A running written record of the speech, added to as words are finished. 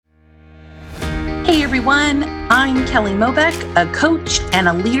Hey everyone, I'm Kelly Mobeck, a coach and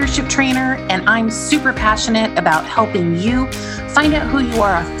a leadership trainer, and I'm super passionate about helping you find out who you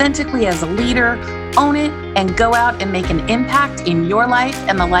are authentically as a leader, own it, and go out and make an impact in your life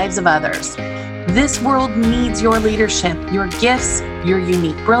and the lives of others. This world needs your leadership, your gifts, your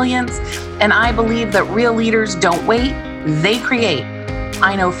unique brilliance, and I believe that real leaders don't wait, they create.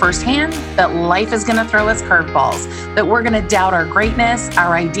 I know firsthand that life is going to throw us curveballs, that we're going to doubt our greatness,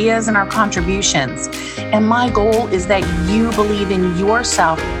 our ideas, and our contributions. And my goal is that you believe in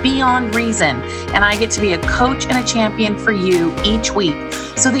yourself beyond reason. And I get to be a coach and a champion for you each week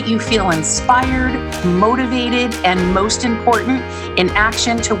so that you feel inspired, motivated, and most important, in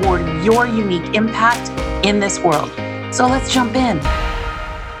action toward your unique impact in this world. So let's jump in.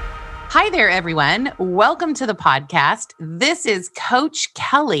 Hi there, everyone. Welcome to the podcast. This is Coach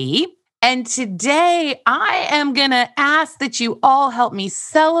Kelly. And today I am going to ask that you all help me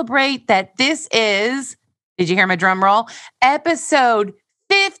celebrate that this is, did you hear my drum roll? Episode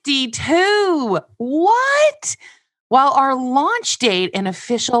 52. What? While our launch date and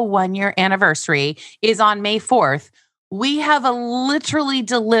official 1-year anniversary is on May 4th, we have literally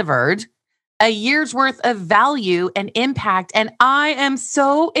delivered a year's worth of value and impact. And I am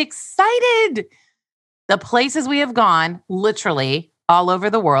so excited. The places we have gone, literally all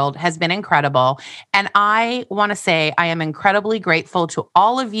over the world, has been incredible. And I want to say I am incredibly grateful to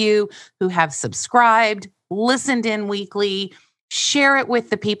all of you who have subscribed, listened in weekly, share it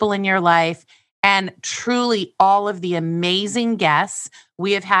with the people in your life, and truly all of the amazing guests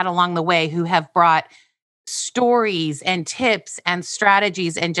we have had along the way who have brought stories and tips and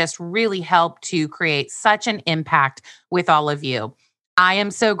strategies and just really help to create such an impact with all of you. I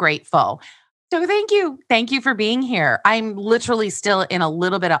am so grateful. So thank you. Thank you for being here. I'm literally still in a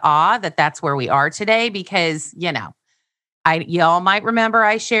little bit of awe that that's where we are today because, y'all might remember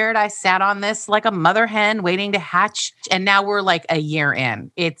I sat on this like a mother hen waiting to hatch, and now we're like a year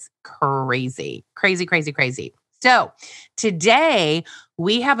in. It's crazy, crazy, crazy, crazy. So today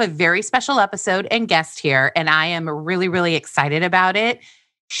we have a very special episode and guest here, and I am really, really excited about it.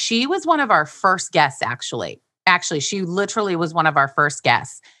 She was one of our first guests, actually. She literally was one of our first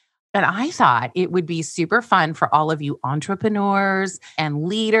guests. And I thought it would be super fun for all of you entrepreneurs and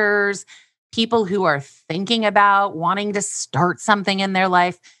leaders, people who are thinking about wanting to start something in their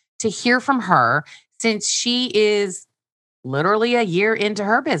life, to hear from her, since she is literally a year into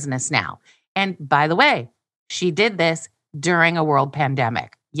her business now. And by the way, she did this during a world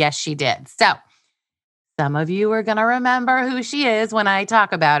pandemic. Yes, she did. So some of you are going to remember who she is when I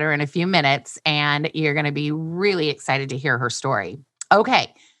talk about her in a few minutes, and you're going to be really excited to hear her story.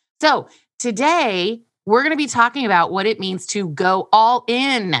 Okay, so today we're going to be talking about what it means to go all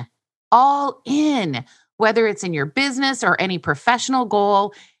in, whether it's in your business or any professional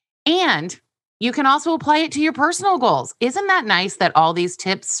goal. And you can also apply it to your personal goals. Isn't that nice that all these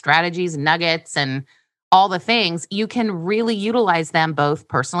tips, strategies, nuggets, and all the things, you can really utilize them both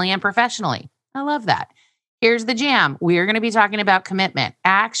personally and professionally? I love that. Here's the jam. We're going to be talking about commitment.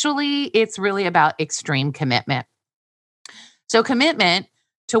 Actually, it's really about extreme commitment. So commitment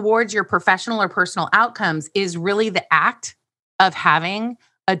towards your professional or personal outcomes is really the act of having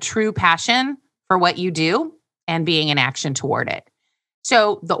a true passion for what you do and being in action toward it.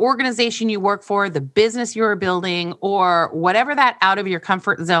 So the organization you work for, the business you're building, or whatever that out of your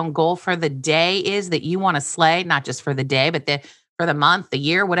comfort zone goal for the day is that you want to slay, not just for the day, but for the month, the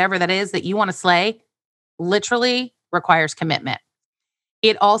year, whatever that is that you want to slay, literally requires commitment.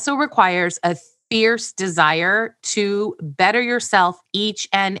 It also requires a fierce desire to better yourself each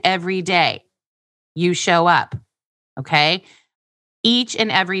and every day. You show up, okay? Each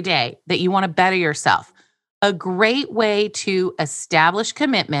and every day that you want to better yourself. A great way to establish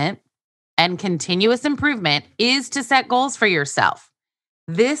commitment and continuous improvement is to set goals for yourself.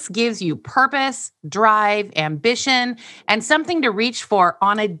 This gives you purpose, drive, ambition, and something to reach for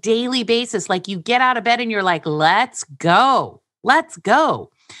on a daily basis. Like you get out of bed and you're like, let's go. Let's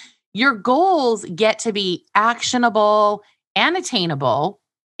go. Your goals get to be actionable and attainable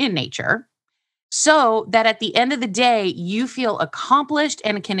in nature, so that at the end of the day, you feel accomplished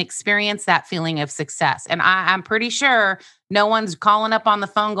and can experience that feeling of success. And I'm pretty sure no one's calling up on the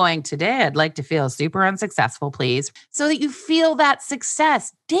phone going, today I'd like to feel super unsuccessful, please. So that you feel that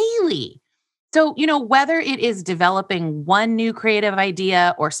success daily. So, whether it is developing one new creative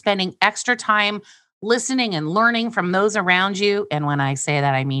idea or spending extra time listening and learning from those around you, and when I say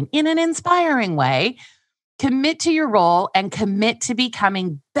that, I mean in an inspiring way, commit to your role and commit to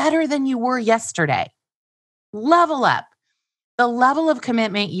becoming better than you were yesterday. Level up. The level of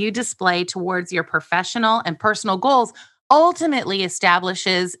commitment you display towards your professional and personal goals ultimately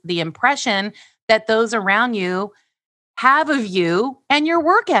establishes the impression that those around you have of you and your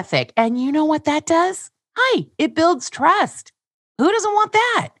work ethic. And you know what that does? Hi, it builds trust. Who doesn't want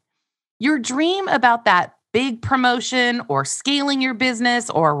that? Your dream about that big promotion or scaling your business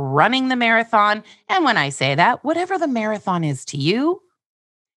or running the marathon. And when I say that, whatever the marathon is to you,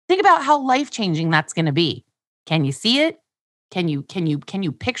 think about how life-changing that's going to be. Can you see it? Can you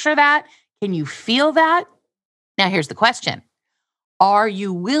picture that? Can you feel that? Now here's the question. Are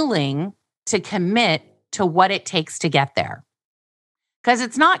you willing to commit to what it takes to get there? Because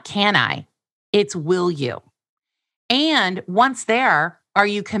it's not can I, it's will you. And once there, are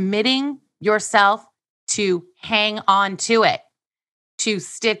you committing yourself to hang on to it, to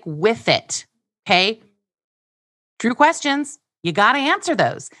stick with it? Okay. True questions. You got to answer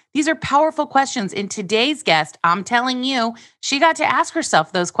those. These are powerful questions. In today's guest, I'm telling you, she got to ask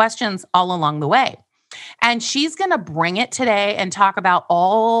herself those questions all along the way. And she's going to bring it today and talk about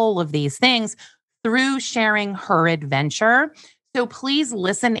all of these things through sharing her adventure. So please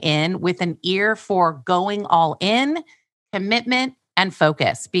listen in with an ear for going all in, commitment, and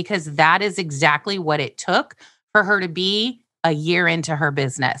focus, because that is exactly what it took for her to be a year into her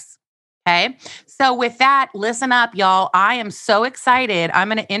business. Okay. So with that, listen up, y'all. I am so excited. I'm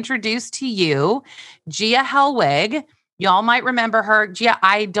going to introduce to you Gia Helwig. Y'all might remember her. Gia,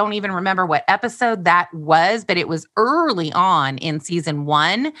 I don't even remember what episode that was, but it was early on in season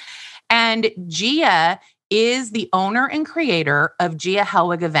 1. And Gia is the owner and creator of Gia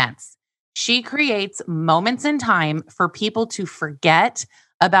Helwig Events. She creates moments in time for people to forget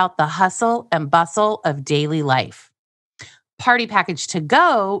about the hustle and bustle of daily life. Party Package to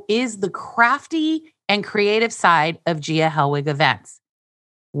Go is the crafty and creative side of Gia Helwig Events.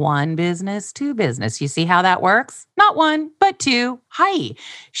 One business, two business. You see how that works? Not one, but two. Hi.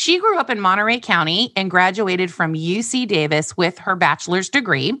 She grew up in Monterey County and graduated from UC Davis with her bachelor's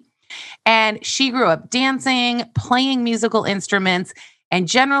degree. And she grew up dancing, playing musical instruments, and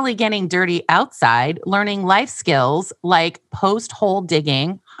generally getting dirty outside, learning life skills like post-hole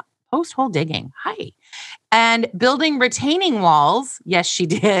digging. Hi. And building retaining walls. Yes, she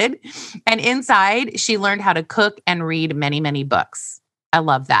did. And inside, she learned how to cook and read many, many books. I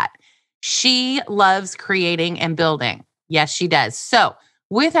love that. She loves creating and building. Yes, she does. So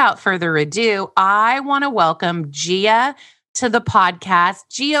without further ado, I want to welcome Gia to the podcast.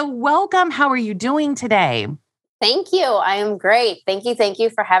 Gia, welcome. How are you doing today? Thank you. I am great. Thank you. Thank you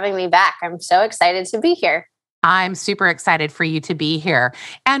for having me back. I'm so excited to be here. I'm super excited for you to be here.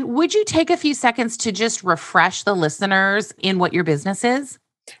 And would you take a few seconds to just refresh the listeners in what your business is?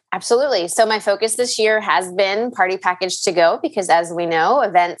 Absolutely. So my focus this year has been Party Package to Go, because as we know,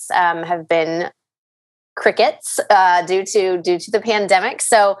 events have been crickets due to the pandemic.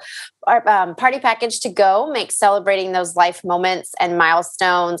 So our Party Package to Go makes celebrating those life moments and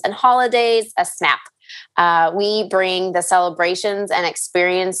milestones and holidays a snap. We bring the celebrations and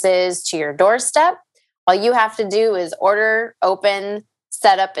experiences to your doorstep. All you have to do is order, open,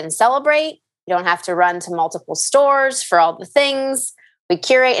 set up, and celebrate. You don't have to run to multiple stores for all the things. We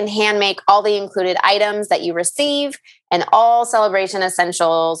curate and hand make all the included items that you receive, and all celebration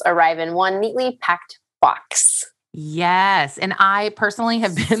essentials arrive in one neatly packed box. Yes. And I personally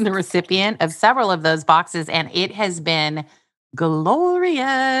have been the recipient of several of those boxes, and it has been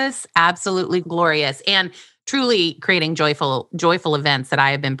glorious, absolutely glorious, and truly creating joyful events that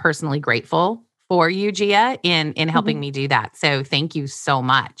I have been personally grateful for you, Gia, in helping me do that. So thank you so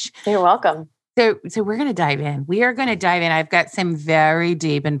much. You're welcome. So we're going to dive in. We are going to dive in. I've got some very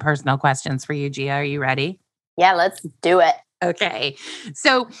deep and personal questions for you, Gia. Are you ready? Yeah, let's do it. Okay.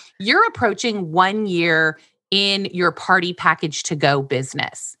 So you're approaching 1 year in your Party Package to Go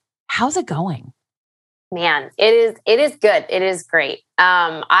business. How's it going? Man, it is good. It is great.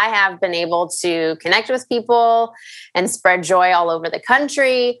 I have been able to connect with people and spread joy all over the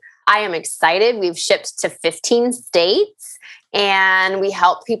country. I am excited. We've shipped to 15 states, and we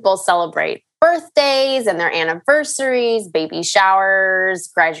help people celebrate birthdays and their anniversaries, baby showers,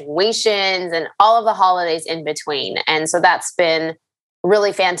 graduations, and all of the holidays in between. And so that's been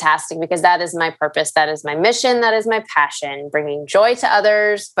really fantastic, because that is my purpose. That is my mission. That is my passion, bringing joy to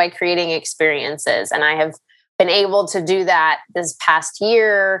others by creating experiences. And I have been able to do that this past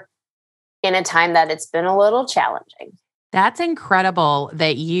year in a time that it's been a little challenging. That's incredible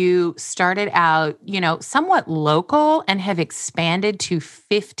that you started out, somewhat local and have expanded to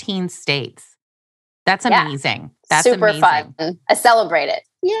 15 states. That's amazing. That's super amazing. Fun. I celebrate it.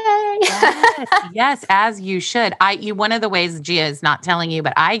 Yay. Yes, as you should. One of the ways Gia is not telling you,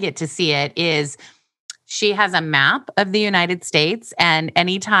 but I get to see it, is she has a map of the United States, and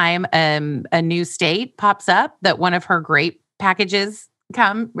anytime a new state pops up that one of her great packages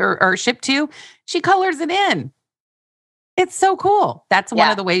come or ship to, she colors it in. It's so cool. That's one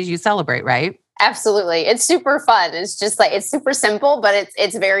Yeah. of the ways you celebrate, right? Absolutely. It's super fun. It's just like, it's super simple, but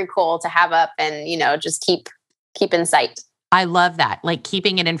it's very cool to have up and, just keep in sight. I love that. Like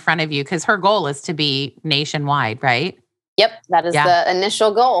keeping it in front of you because her goal is to be nationwide, right? Yep. That is the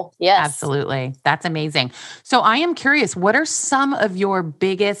initial goal. Yes. Absolutely. That's amazing. So I am curious, what are some of your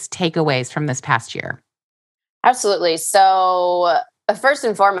biggest takeaways from this past year? Absolutely. So first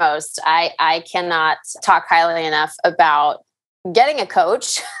and foremost, I cannot talk highly enough about getting a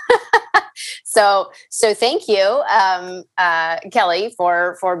coach. So thank you, Kelly,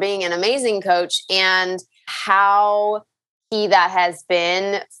 for being an amazing coach and how key that has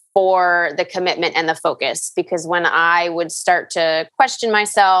been for the commitment and the focus. Because when I would start to question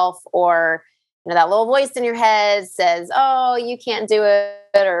myself, or that little voice in your head says, "Oh, you can't do it,"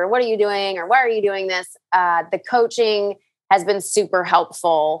 or "What are you doing?" or "Why are you doing this?" The coaching has been super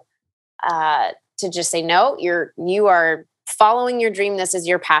helpful to just say, "No, you are following your dream. This is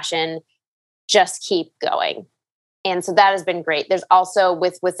your passion. Just keep going." And so that has been great. There's also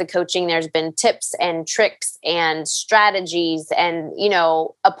with the coaching, there's been tips and tricks and strategies and,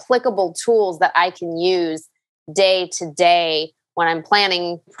 applicable tools that I can use day to day when I'm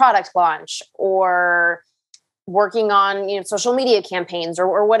planning product launch or working on, social media campaigns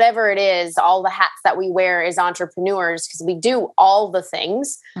or whatever it is, all the hats that we wear as entrepreneurs, because we do all the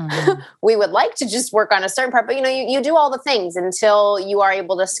things. Mhm. We would like to just work on a certain part, but you do all the things until you are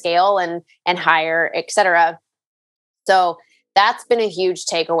able to scale and hire, et cetera. So that's been a huge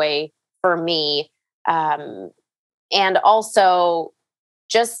takeaway for me. And also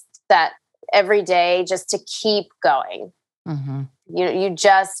just that every day, just to keep going. Mhm.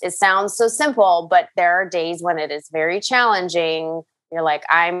 It sounds so simple, but there are days when it is very challenging. You're like,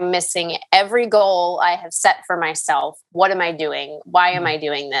 I'm missing every goal I have set for myself. What am I doing? Why am I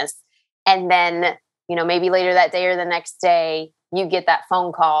doing this? And then, maybe later that day or the next day, you get that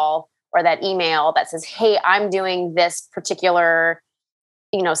phone call or that email that says, "Hey, I'm doing this particular,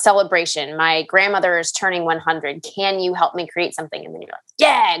 celebration. My grandmother is turning 100. Can you help me create something?" And then you're like,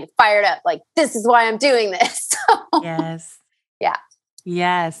 "Yeah," fired up. Like, this is why I'm doing this. Yes. Yeah.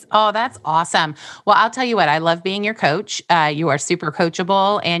 Yes. Oh, that's awesome. Well, I'll tell you what, I love being your coach. You are super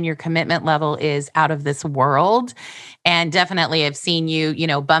coachable and your commitment level is out of this world. And definitely I've seen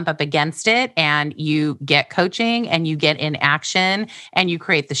you, bump up against it and you get coaching and you get in action and you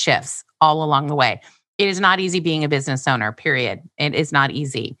create the shifts all along the way. It is not easy being a business owner, period. It is not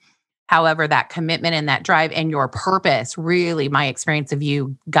easy. However, that commitment and that drive and your purpose, really, my experience of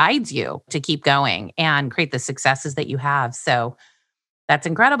you guides you to keep going and create the successes that you have. So, that's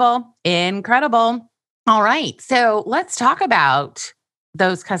incredible. Incredible. All right. So let's talk about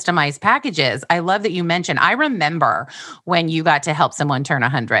those customized packages. I love that you mentioned, I remember when you got to help someone turn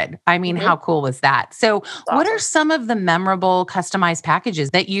 100. I mean, Mhm. how cool was that? So, It's what are awesome. some of the memorable customized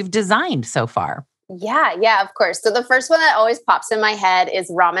packages that you've designed so far? Yeah, of course. So the first one that always pops in my head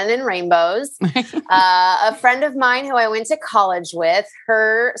is Ramen and Rainbows. A friend of mine who I went to college with,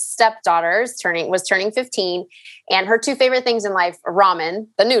 her stepdaughter was turning 15, and her two favorite things in life are ramen,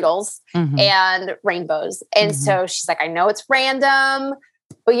 the noodles, Mhm. and rainbows. And Mhm. so she's like, "I know it's random,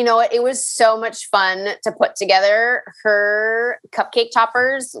 but you know what? It was so much fun to put together her cupcake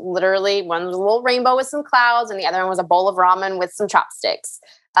toppers. Literally, one was a little rainbow with some clouds, and the other one was a bowl of ramen with some chopsticks."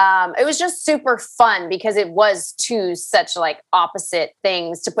 It was just super fun because it was two such like opposite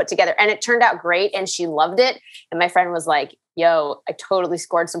things to put together, and it turned out great. And she loved it. And my friend was like, "Yo, I totally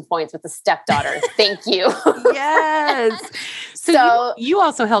scored some points with the stepdaughter. Thank you." Yes. So, So you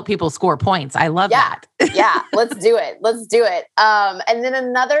also help people score points. I love yeah, that. yeah, let's do it. Let's do it. And then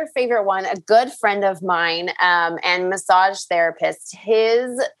another favorite one, a good friend of mine, and massage therapist.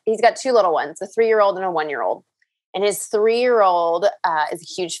 He's got two little ones, a 3-year-old and a 1-year-old. And his 3-year-old is a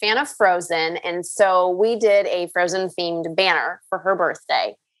huge fan of Frozen, and so we did a Frozen themed banner for her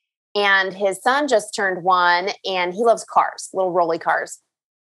birthday. And his son just turned 1, and he loves cars, little rolly cars.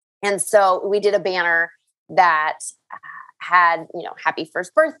 And so we did a banner that had, happy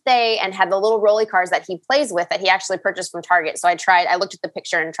first birthday, and had the little rolly cars that he plays with that he actually purchased from Target. So I looked at the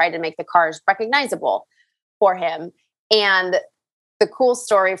picture and tried to make the cars recognizable for him. And the cool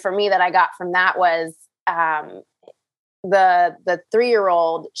story for me that I got from that was the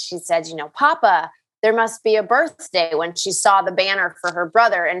 3-year-old, she said, "Papa, there must be a birthday," when she saw the banner for her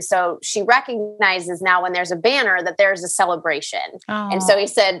brother. And so she recognizes now when there's a banner that there's a celebration. And so he Oh.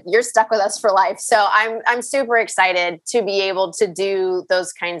 said, "You're stuck with us for life." So I'm super excited to be able to do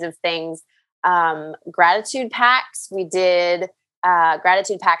those kinds of things. Gratitude packs. We did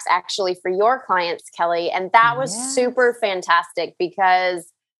gratitude packs actually for your clients, Kelly. And that was super fantastic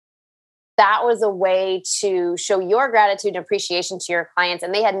because that was a way to show your gratitude and appreciation to your clients.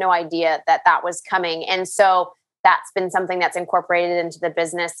 And they had no idea that that was coming. And so that's been something that's incorporated into the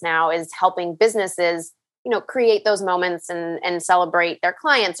business now, is helping businesses, create those moments and celebrate their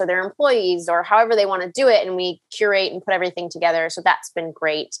clients or their employees or however they want to do it. And we curate and put everything together. So that's been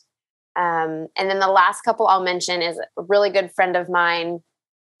great. And then the last couple I'll mention is a really good friend of mine.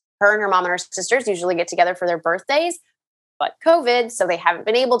 Her and her mom and her sisters usually get together for their birthdays, but COVID, so they haven't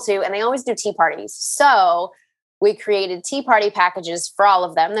been able to, and they always do tea parties. So we created tea party packages for all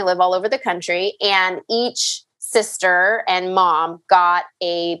of them. They live all over the country, and each sister and mom got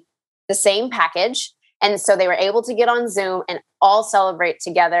the same package. And so they were able to get on Zoom and all celebrate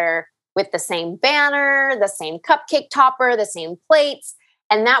together with the same banner, the same cupcake topper, the same plates.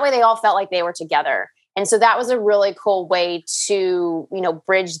 And that way they all felt like they were together. And so that was a really cool way to,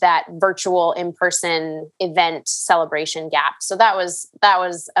 bridge that virtual in-person event celebration gap. So that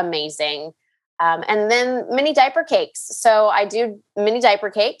was amazing. And then mini diaper cakes. So I do mini diaper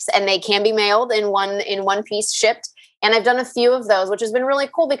cakes, and they can be mailed in one piece shipped. And I've done a few of those, which has been really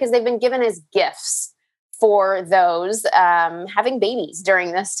cool because they've been given as gifts for those having babies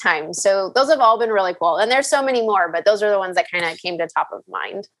during this time. So those have all been really cool. And there's so many more, but those are the ones that kind of came to top of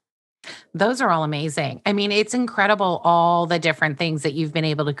mind. Those are all amazing. I mean, it's incredible all the different things that you've been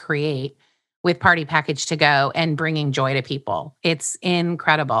able to create with Party Package to Go and bringing joy to people. It's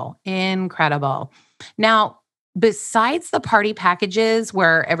incredible. Now, besides the party packages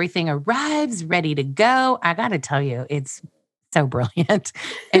where everything arrives ready to go, I got to tell you, it's so brilliant.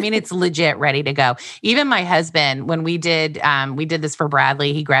 I mean, it's legit ready to go. Even my husband, when we did this for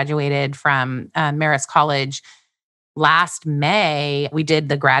Bradley, he graduated from Marist College last May. We did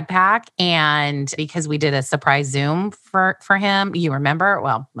the grad pack, and because we did a surprise Zoom for him, you remember?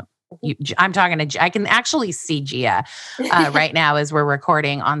 Well, I'm talking to, I can actually see Gia right now as we're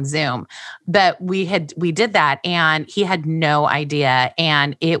recording on Zoom, but we did that, and he had no idea.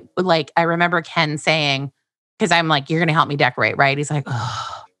 And I remember Ken saying, because I'm like, you're going to help me decorate, right? He's like,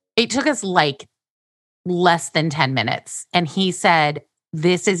 oh, it took us less than 10 minutes. And he said,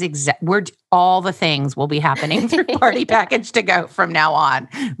 this is all the things will be happening through Party Package to Go from now on.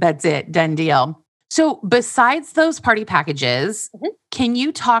 That's it. Done deal. So besides those party packages, can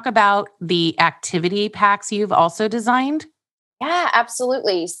you talk about the activity packs you've also designed? Yeah,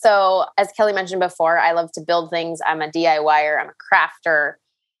 absolutely. So as Kelly mentioned before, I love to build things. I'm a DIYer. I'm a crafter.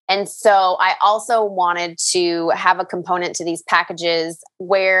 And so I also wanted to have a component to these packages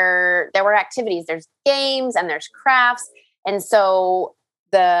where there were activities. There's games and there's crafts. And so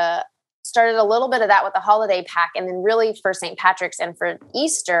started a little bit of that with the holiday pack. And then really for St. Patrick's and for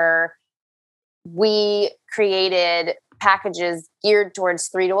Easter, we created packages geared towards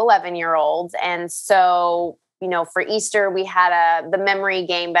 3 to 11-year-olds. And so, for Easter, we had the memory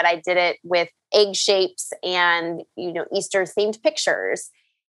game, but I did it with egg shapes and, Easter themed pictures.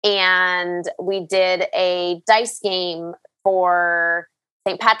 And we did a dice game for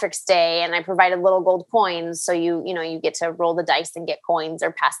St. Patrick's Day, and I provided little gold coins. So you get to roll the dice and get coins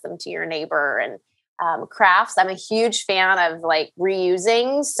or pass them to your neighbor. And crafts, I'm a huge fan of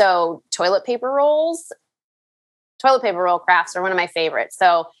reusing. So toilet paper roll crafts are one of my favorites.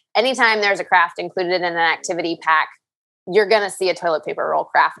 So anytime there's a craft included in an activity pack, you're going to see a toilet paper roll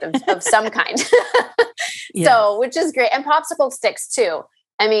craft of some kind. Yes. So, which is great. And popsicle sticks too.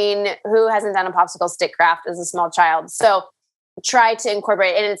 I mean, who hasn't done a popsicle stick craft as a small child? So try to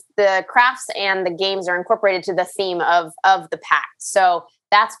incorporate, and it's the crafts and the games are incorporated to the theme of the pack. So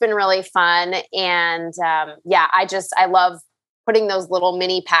that's been really fun. And I love putting those little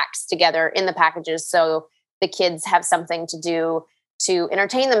mini packs together in the packages. So the kids have something to do to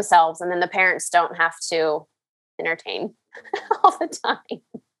entertain themselves. And then the parents don't have to entertain all the time.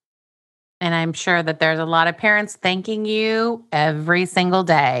 And I'm sure that there's a lot of parents thanking you every single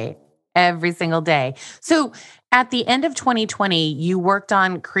day. So at the end of 2020, you worked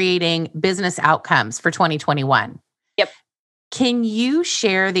on creating business outcomes for 2021. Yep. Can you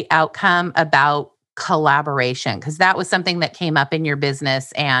share the outcome about collaboration? Because that was something that came up in your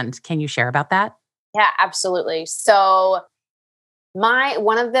business. And can you share about that? Yeah, absolutely. So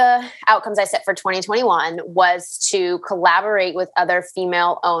one of the outcomes I set for 2021 was to collaborate with other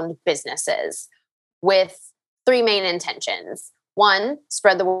female-owned businesses with 3 main intentions. 1,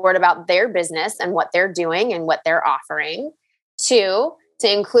 spread the word about their business and what they're doing and what they're offering. 2,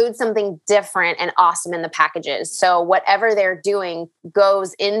 to include something different and awesome in the packages. So whatever they're doing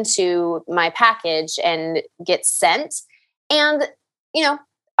goes into my package and gets sent. And,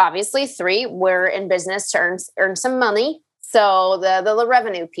 obviously 3, we're in business to earn some money So the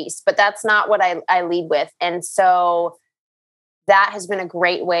revenue piece, but that's not what I lead with. And so that has been a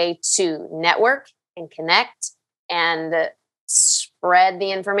great way to network and connect and spread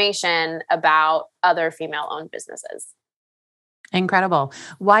the information about other female-owned businesses. Incredible.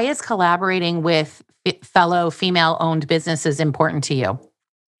 Why is collaborating with fellow female-owned businesses important to you?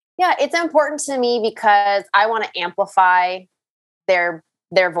 Yeah, it's important to me because I want to amplify their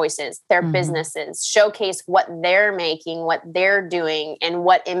voices, their businesses, showcase what they're making, what they're doing, and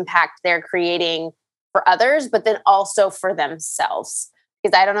what impact they're creating for others, but then also for themselves.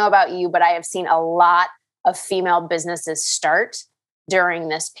 Because I don't know about you, but I have seen a lot of female businesses start during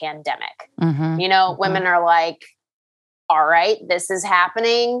this pandemic. Women are like, all right, this is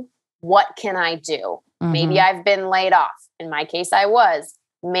happening. What can I do? Maybe I've been laid off. In my case, I was.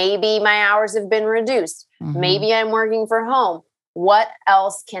 Maybe my hours have been reduced. Maybe I'm working from home. What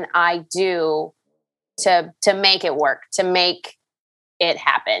else can I do to make it work, to make it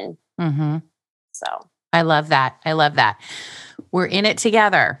happen? So I love that. I love that. We're in it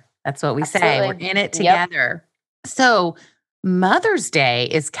together. That's what we say. We're in it together. Yep. So Mother's Day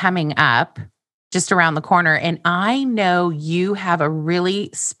is coming up just around the corner. And I know you have a really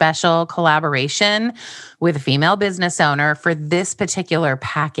special collaboration with a female business owner for this particular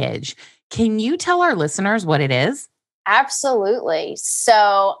package. Can you tell our listeners what it is? Absolutely.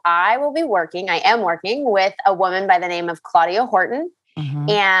 So I am working with a woman by the name of Claudia Horton.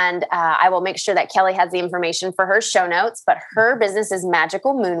 And I will make sure that Kelly has the information for her show notes, but her business is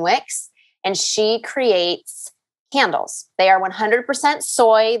Magical Moonwicks, and she creates candles. They are 100%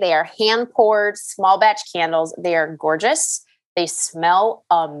 soy. They are hand poured, small batch candles. They are gorgeous. They smell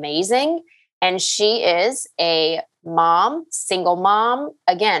amazing. And she is a mom, single mom,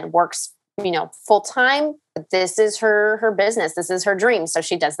 again, works, full time. But this is her business. This is her dream. So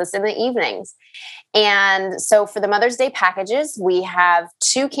she does this in the evenings. And so for the Mother's Day packages, we have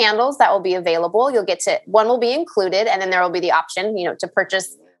 2 candles that will be available. One will be included, and then there will be the option, to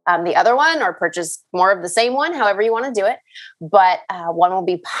purchase the other one or purchase more of the same one, however you want to do it. But one will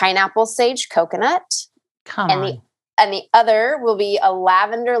be pineapple sage coconut. And the other will be a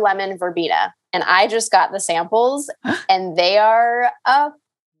lavender lemon verbena. And I just got the samples and they are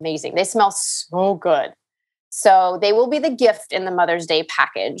amazing. They smell so good. So they will be the gift in the Mother's Day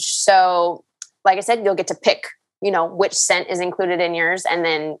package. So like I said, you'll get to pick, which scent is included in yours and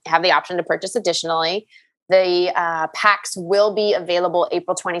then have the option to purchase additionally. The packs will be available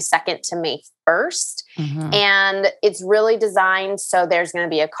April 22nd to May 1st. And it's really designed so there's going to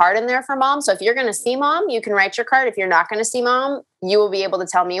be a card in there for mom. So if you're going to see mom, you can write your card. If you're not going to see mom, you will be able to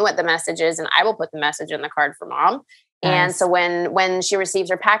tell me what the message is, and I will put the message in the card for mom. Nice. And so when she receives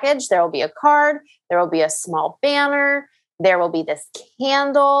her package, there will be a card, there will be a small banner, there will be this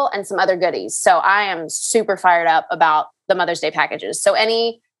candle and some other goodies. So I am super fired up about the Mother's Day packages. So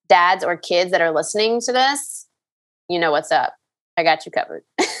any dads or kids that are listening to this, you know what's up. I got you covered.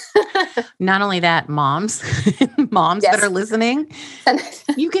 Not only that, moms that are listening,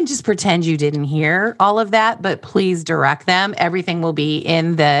 you can just pretend you didn't hear all of that, but please direct them. Everything will be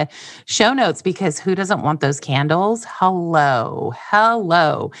in the show notes because who doesn't want those candles? Hello.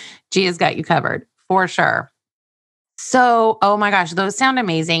 Gia's got you covered for sure. So, oh my gosh, those sound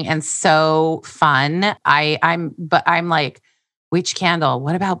amazing and so fun. I'm like, which candle?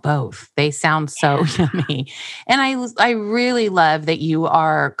 What about both? They sound so yummy. And I really love that you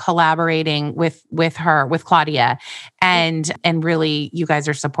are collaborating with Claudia, and really you guys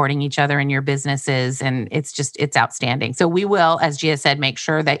are supporting each other in your businesses, and it's outstanding. So we will, as Gia said, make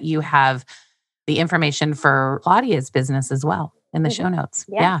sure that you have the information for Claudia's business as well in the show notes.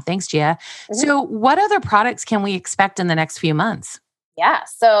 Yeah. Thanks, Gia. So what other products can we expect in the next few months? Yeah.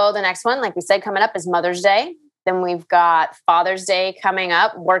 So the next one, like we said, coming up is Mother's Day. Then we've got Father's Day coming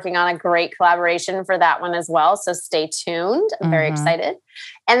up, working on a great collaboration for that one as well. So stay tuned. I'm very excited.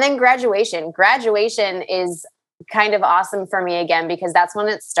 And then graduation. Graduation is kind of awesome for me again, because that's when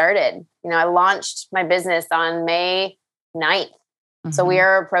it started. I launched my business on May 9th. So we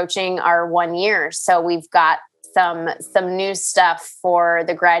are approaching our 1 year. So we've got some new stuff for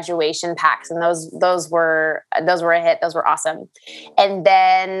the graduation packs, and those were a hit. Those were awesome. And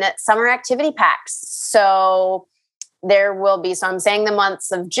then summer activity packs. So there will be, so I'm saying the months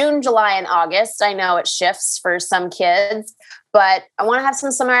of June, July, and August. I know it shifts for some kids, but I want to have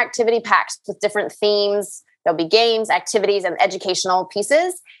some summer activity packs with different themes. There'll be games, activities, and educational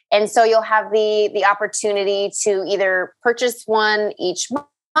pieces. And so you'll have the opportunity to either purchase one each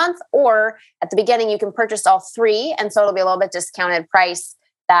month, or at the beginning you can purchase all 3, and so it'll be a little bit discounted price.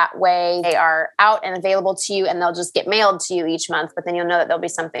 That way they are out and available to you, and they'll just get mailed to you each month, but then you'll know that there'll be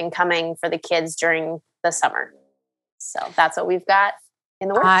something coming for the kids during the summer. So that's what we've got in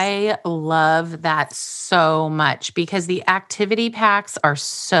the works. I love that so much because the activity packs are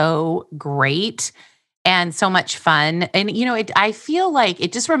so great and so much fun. And, I feel like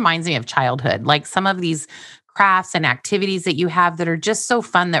it just reminds me of childhood, like some of these crafts and activities that you have that are just so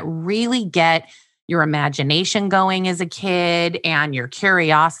fun that really get your imagination going as a kid and your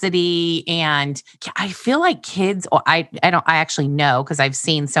curiosity. And I feel like kids, I actually know because I've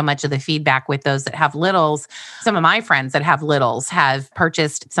seen so much of the feedback with those that have littles. Some of my friends that have littles have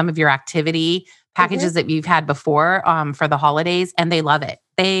purchased some of your activity packages that you've had before for the holidays, and they love it.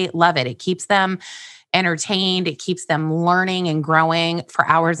 They love it. It keeps them entertained. It keeps them learning and growing for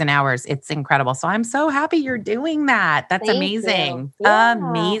hours and hours. It's incredible. So I'm so happy you're doing that. That's Thank amazing. you. Yeah.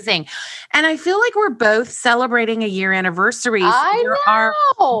 Amazing. And I feel like we're both celebrating a year anniversary. I there are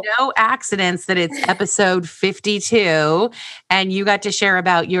no accidents that it's episode 52 and you got to share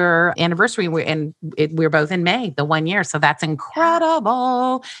about your anniversary. We're both in May, the 1 year. So that's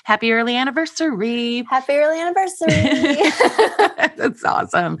incredible. Happy early anniversary. Happy early anniversary. That's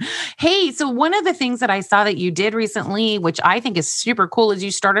awesome. Hey, so one of the things that I saw that you did recently, which I think is super cool, is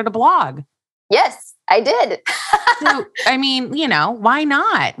you started a blog. Yes, I did. So, I mean, why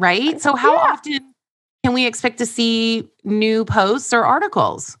not? Right. So how often can we expect to see new posts or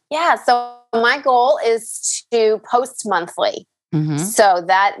articles? Yeah. So my goal is to post monthly. Mm-hmm. So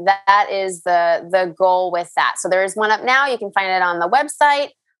that is the goal with that. So there is one up now. You can find it on the website.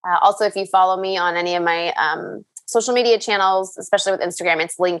 Also, if you follow me on any of my social media channels, especially with Instagram,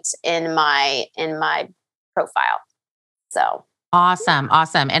 it's linked in my profile. So awesome.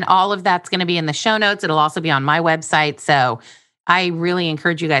 And all of that's going to be in the show notes. It'll also be on my website. So I really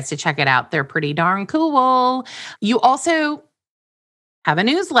encourage you guys to check it out. They're pretty darn cool. You also have a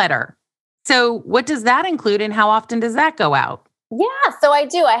newsletter. So what does that include and how often does that go out? Yeah, so I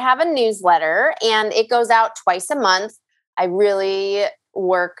do. I have a newsletter and it goes out twice a month. I really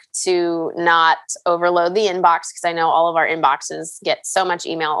work to not overload the inbox because I know all of our inboxes get so much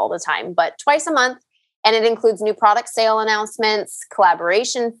email all the time, but twice a month. And it includes new product sale announcements,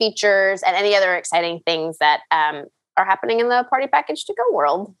 collaboration features, and any other exciting things that are happening in the Party Package to Go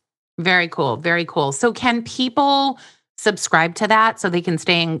world. Very cool. Very cool. So can people subscribe to that so they can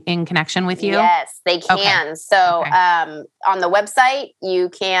stay in connection with you? Yes, they can. Okay. So on the website,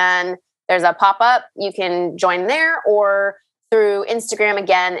 there's a pop-up, you can join there, or through Instagram,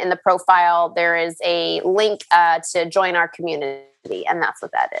 again, in the profile, there is a link to join our community. And that's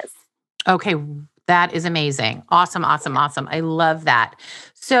what that is. Okay. That is amazing. Awesome. I love that.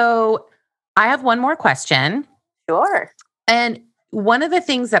 So I have one more question. Sure. And one of the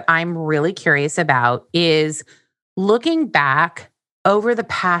things that I'm really curious about is looking back over the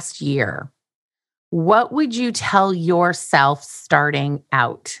past year, what would you tell yourself starting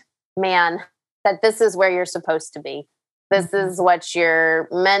out? Man, that this is where you're supposed to be. This is what you're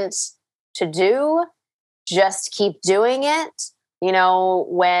meant to do. Just keep doing it.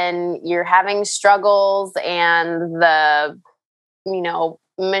 When you're having struggles and the,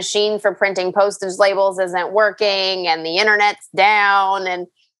 machine for printing postage labels isn't working and the internet's down, and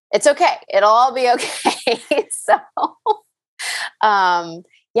it's okay. It'll all be okay. So,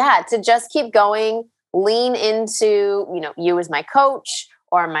 to just keep going, lean into, you as my coach,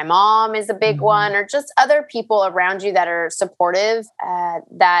 or my mom is a big one, or just other people around you that are supportive,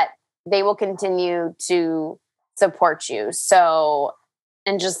 that they will continue to support you. So,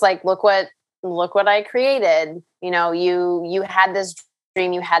 and just like, look what I created. You had this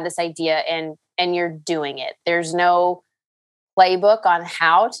dream, you had this idea, and you're doing it. There's no playbook on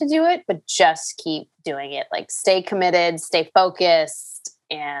how to do it, but just keep doing it. Like, stay committed, stay focused,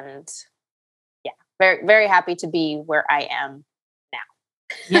 and very, very happy to be where I am now.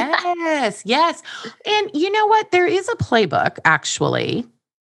 Yes. And you know what? There is a playbook, actually.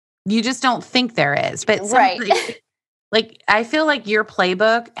 You just don't think there is. But right. Like, I feel like your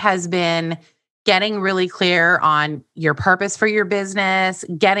playbook has been getting really clear on your purpose for your business,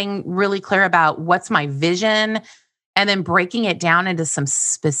 getting really clear about what's my vision, and then breaking it down into some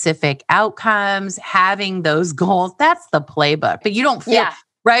specific outcomes, having those goals. That's the playbook. But you don't feel,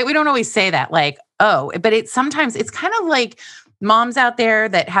 right? We don't always say that, like, but sometimes it's kind of like moms out there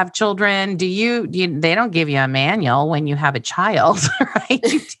that have children. They don't give you a manual when you have a child, right?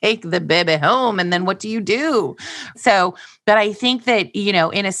 You take the baby home and then what do you do? So, but I think that,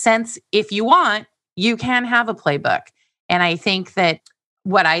 in a sense, if you want, you can have a playbook. And I think that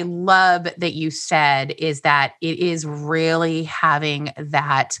what I love that you said is that it is really having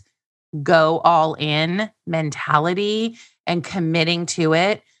that go all in mentality and committing to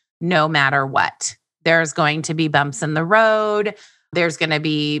it no matter what. There's going to be bumps in the road. There's going to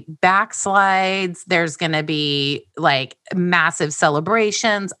be backslides. There's going to be like massive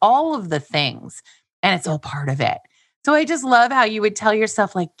celebrations, all of the things. And it's all part of it. So I just love how you would tell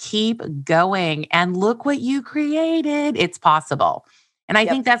yourself, like, keep going and look what you created. It's possible. And I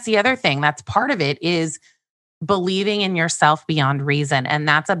think that's the other thing. That's part of it is believing in yourself beyond reason. And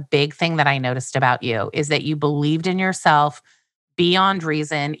that's a big thing that I noticed about you is that you believed in yourself beyond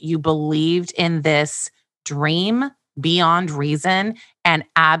reason. You believed in this dream beyond reason and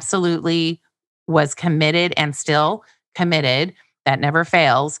absolutely was committed and still committed, that never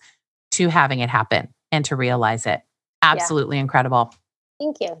fails, to having it happen and to realize it. Absolutely incredible.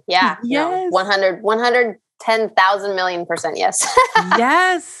 Thank you. Yeah. Yes. 110,000 million % yes.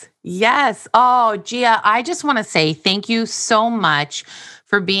 Yes. Yes. Oh, Gia, I just want to say thank you so much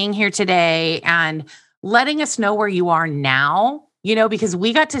for being here today and letting us know where you are now, because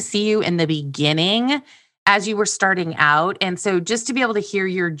we got to see you in the beginning as you were starting out. And so just to be able to hear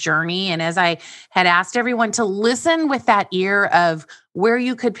your journey, and as I had asked everyone to listen with that ear of where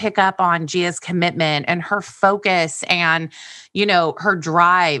you could pick up on Gia's commitment and her focus and, her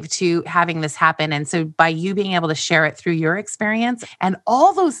drive to having this happen. And so by you being able to share it through your experience and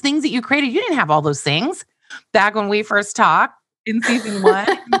all those things that you created, you didn't have all those things back when we first talked in season 1.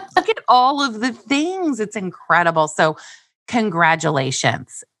 Look at all of the things. It's incredible. So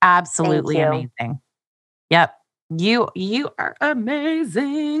congratulations. Absolutely amazing. Yep. You are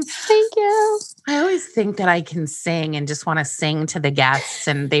amazing. Thank you. I always think that I can sing and just want to sing to the guests,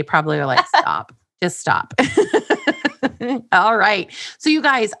 and they probably are like, stop, just stop. All right. So you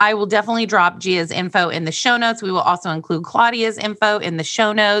guys, I will definitely drop Gia's info in the show notes. We will also include Claudia's info in the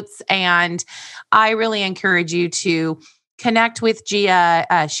show notes. And I really encourage you to connect with Gia.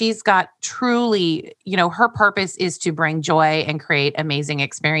 She's got truly, her purpose is to bring joy and create amazing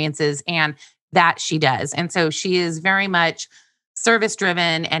experiences. And that she does. And so she is very much service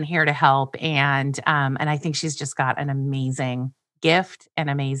driven and here to help. And I think she's just got an amazing gift, an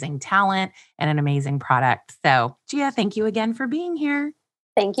amazing talent, and an amazing product. So Gia, thank you again for being here.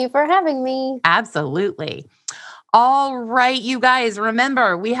 Thank you for having me. Absolutely. All right, you guys,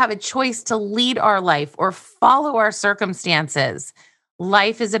 remember, we have a choice to lead our life or follow our circumstances.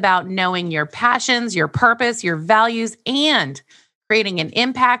 Life is about knowing your passions, your purpose, your values, and creating an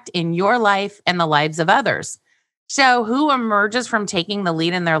impact in your life and the lives of others. So who emerges from taking the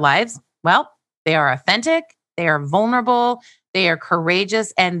lead in their lives? Well, they are authentic, they are vulnerable, they are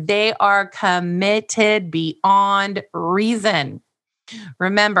courageous, and they are committed beyond reason.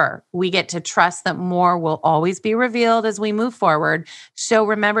 Remember, we get to trust that more will always be revealed as we move forward. So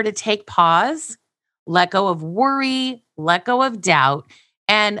remember to take pause, let go of worry, let go of doubt,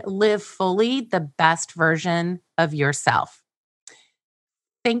 and live fully the best version of yourself.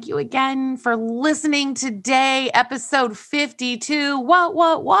 Thank you again for listening today, episode 52.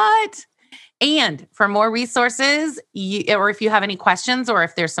 What? And for more resources, or if you have any questions, or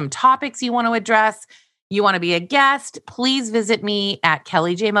if there's some topics you want to address, you want to be a guest, please visit me at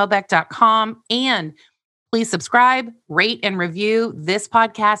kellyjmobeck.com. And please subscribe, rate, and review this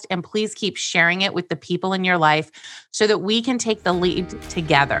podcast. And please keep sharing it with the people in your life so that we can take the lead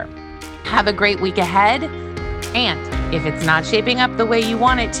together. Have a great week ahead. And if it's not shaping up the way you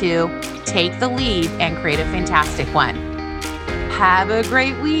want it to, take the lead and create a fantastic one. Have a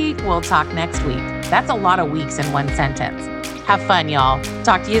great week. We'll talk next week. That's a lot of weeks in one sentence. Have fun, y'all.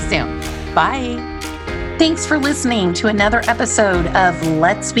 Talk to you soon. Bye. Thanks for listening to another episode of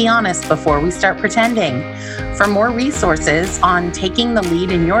Let's Be Honest Before We Start Pretending. For more resources on taking the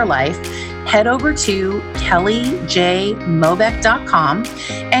lead in your life, head over to kellyjmobeck.com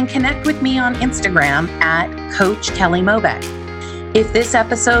and connect with me on Instagram at Coach Kelly Mobeck. If this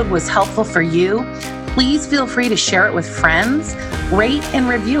episode was helpful for you, please feel free to share it with friends, rate and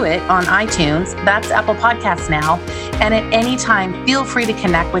review it on iTunes. That's Apple Podcasts now. And at any time, feel free to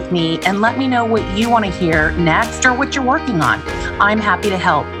connect with me and let me know what you want to hear next or what you're working on. I'm happy to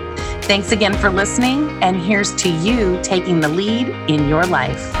help. Thanks again for listening. And here's to you taking the lead in your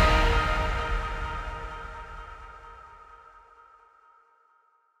life.